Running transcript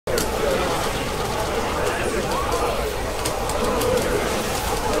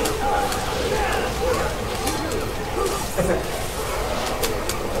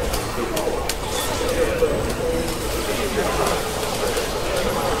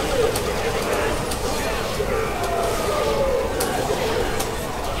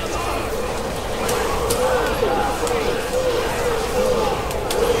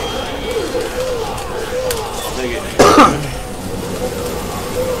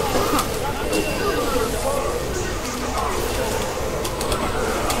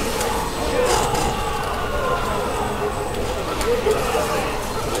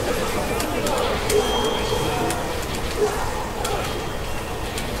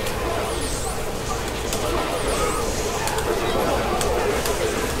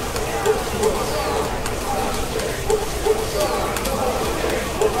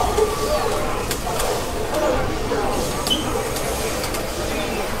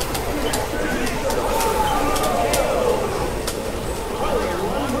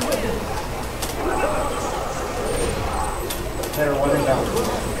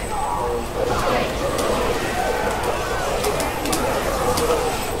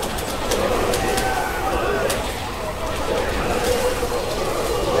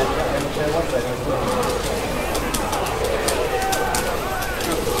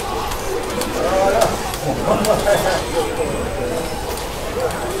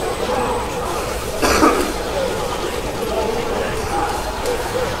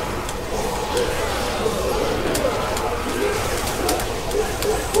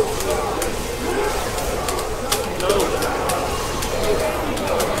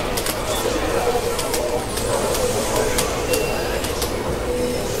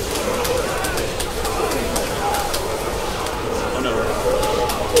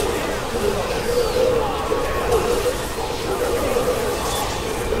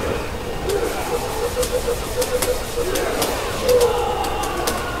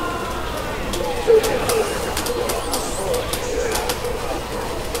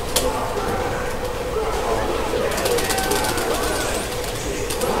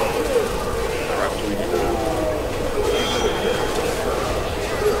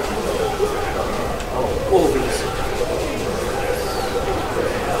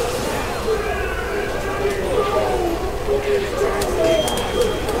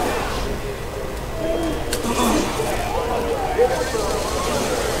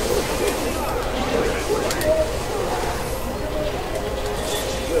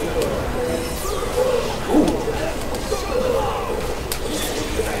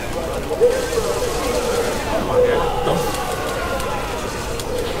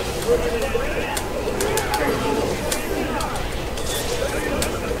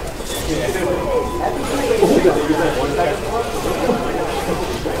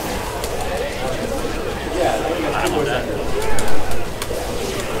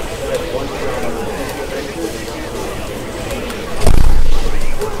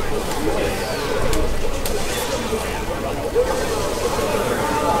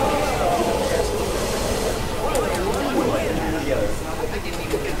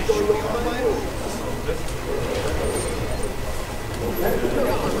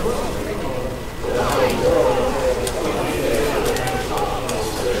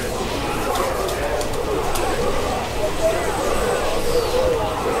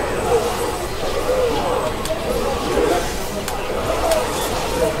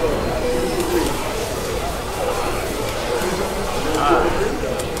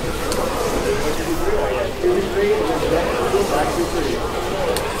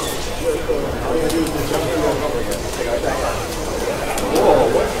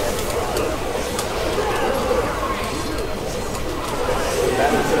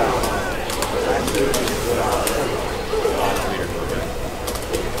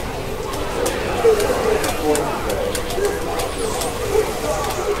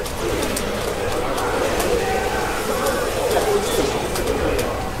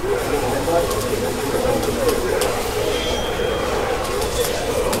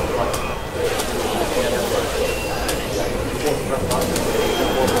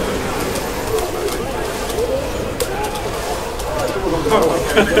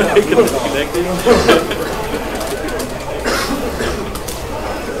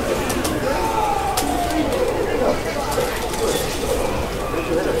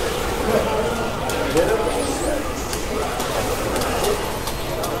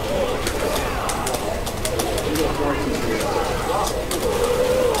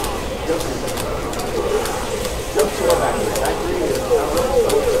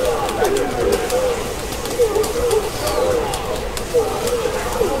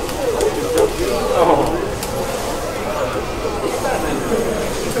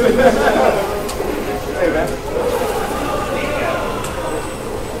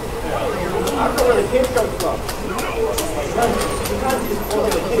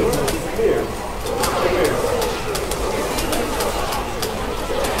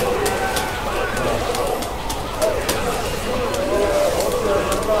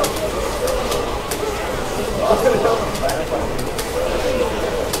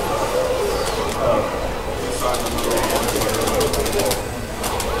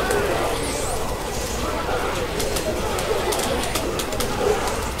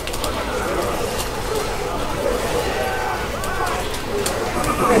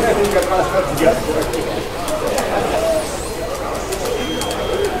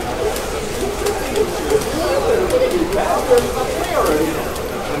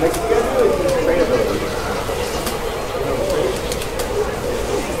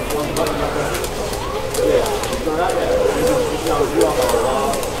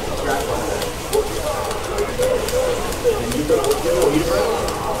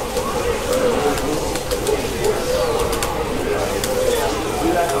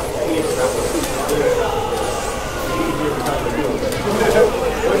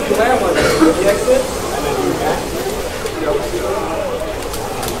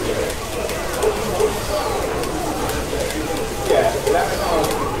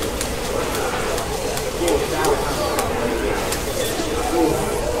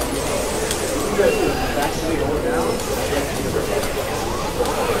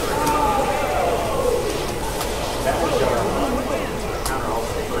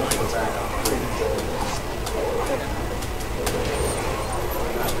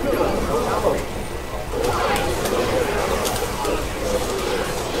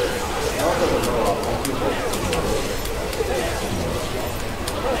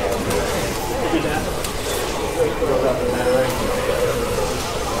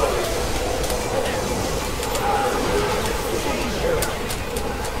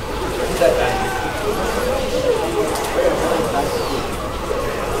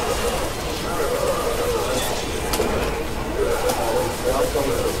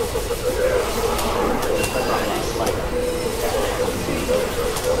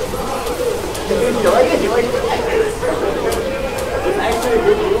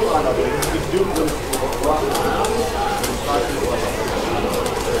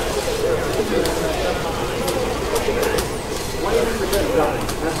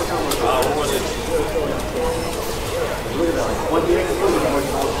What was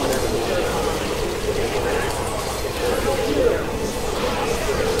it?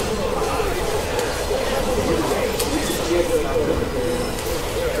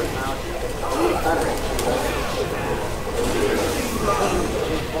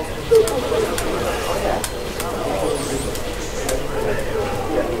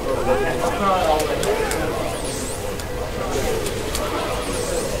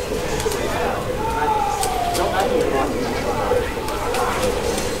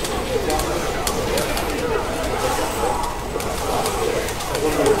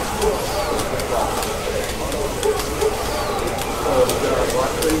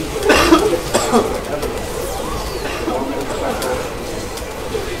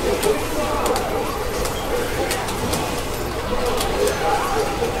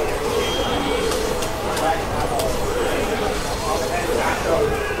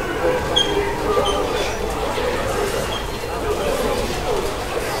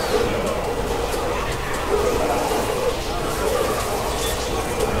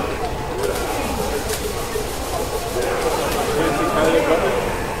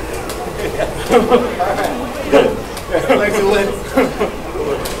 Good. Thanks for win.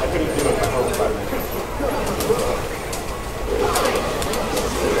 I couldn't do it for over 5 minutes.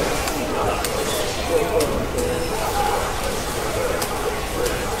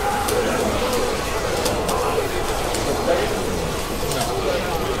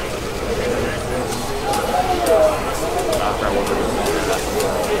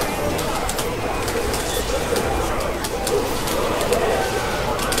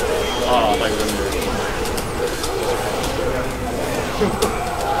 Oh, like the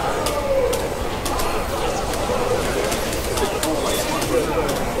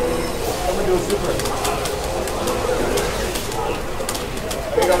Someone do a super.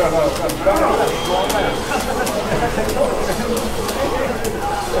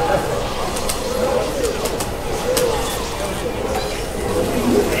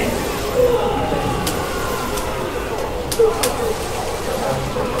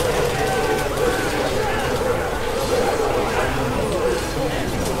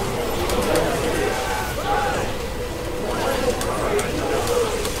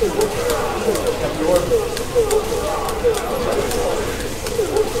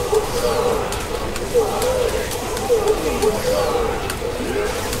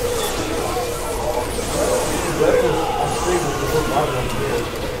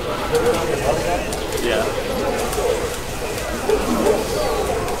 yeah.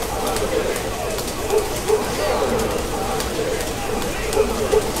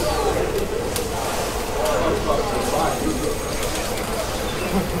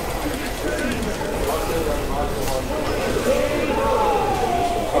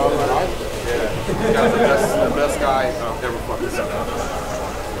 That's the best guy I've ever fucking seen.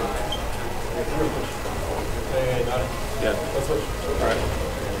 Yeah. Let's switch. All right.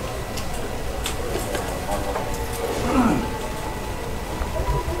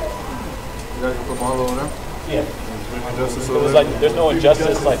 You guys can put Marlo in there? Yeah. Injustice It was like there's no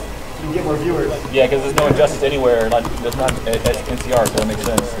injustice, like You can get more viewers. yeah, because there's no injustice anywhere. Like there's not at NCR, so it makes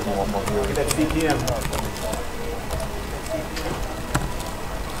sense. There's no more viewers. Get that CPM.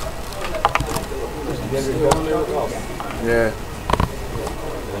 Yeah.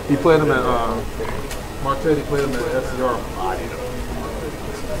 He played him at Marchetti played him at FCR.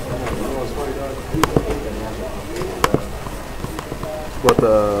 What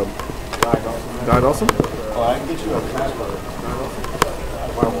the Guy Dawson? Oh, I can get you a passport.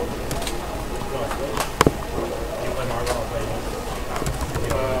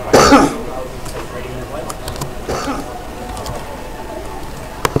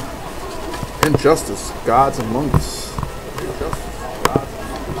 Injustice, Gods Among Us.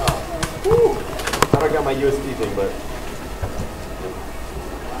 I don't got my USB thing, but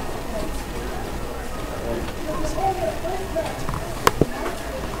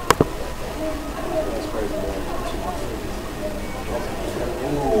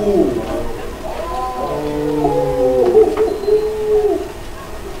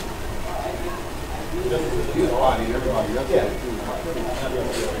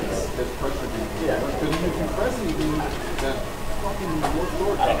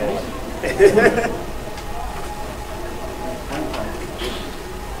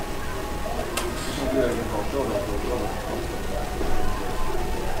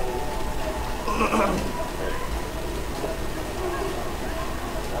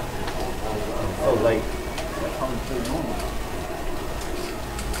so late.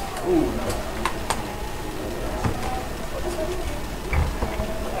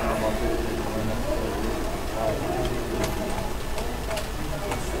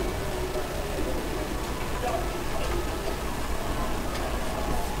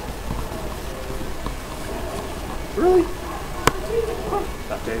 Really?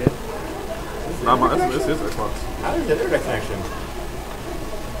 Updated. Not my, this is Xbox. How is the internet connection?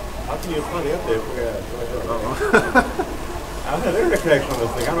 How can you find the update? I don't have internet connection on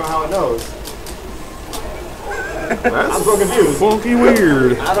this thing. I don't know how it knows. That's I'm so confused. funky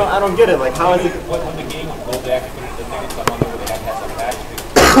weird. I don't get it. Like, how is it? When the game would go back, the thing is something on there where they had some patch.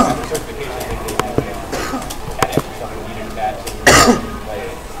 After certification, they had actually something needed to patch.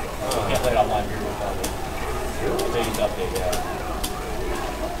 Like, you can't let it online here without it. They need to update,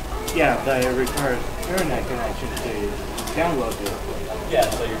 Yeah, that requires internet connection to download it. yeah,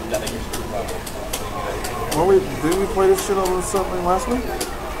 so you're screwed probably. Well, didn't we play this shit over something last week?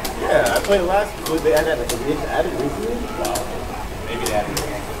 Yeah, I played last. They added recently. Wow. Maybe that.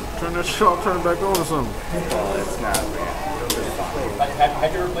 Turn that shit off, turn it back on or something. Oh, it's not, man.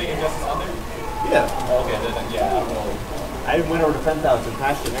 Have you ever played Injustice on there? Yeah. Oh, okay, then yeah, I don't know. I went over to 10,000,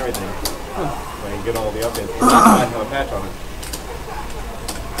 patched and everything. Like, get all the updates. I have a patch on it.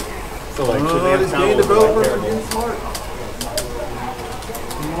 So So like, should Oh, they this have game downloaded developers right are there? getting smart.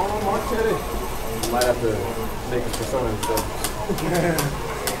 Come on, Marquette. Might have to make a persona and stuff.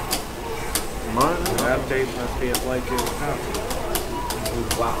 Mine? The update must be as like it comes.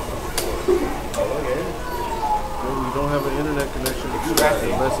 Wow. Oh, okay. Maybe we don't have an internet connection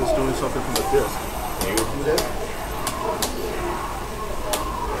unless it's doing something from the disk. Maybe we do that.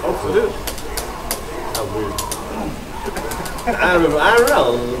 Oh, it is. How weird. I don't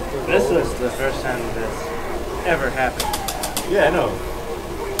know. This was the first time this ever happened. Yeah, I know.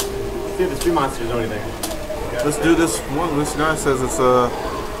 See if the stream monsters know anything. Let's do this one. This guy says it's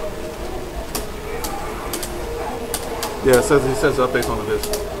yeah, he says updates on the disk.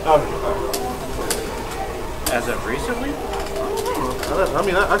 As of recently? I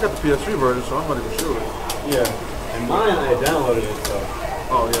mean, I got the PS3 version, so I'm not even sure. Yeah. And mine, I downloaded it, so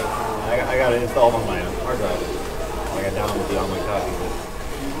Oh yeah. I got it installed on my hard drive. Like I downloaded the online copy.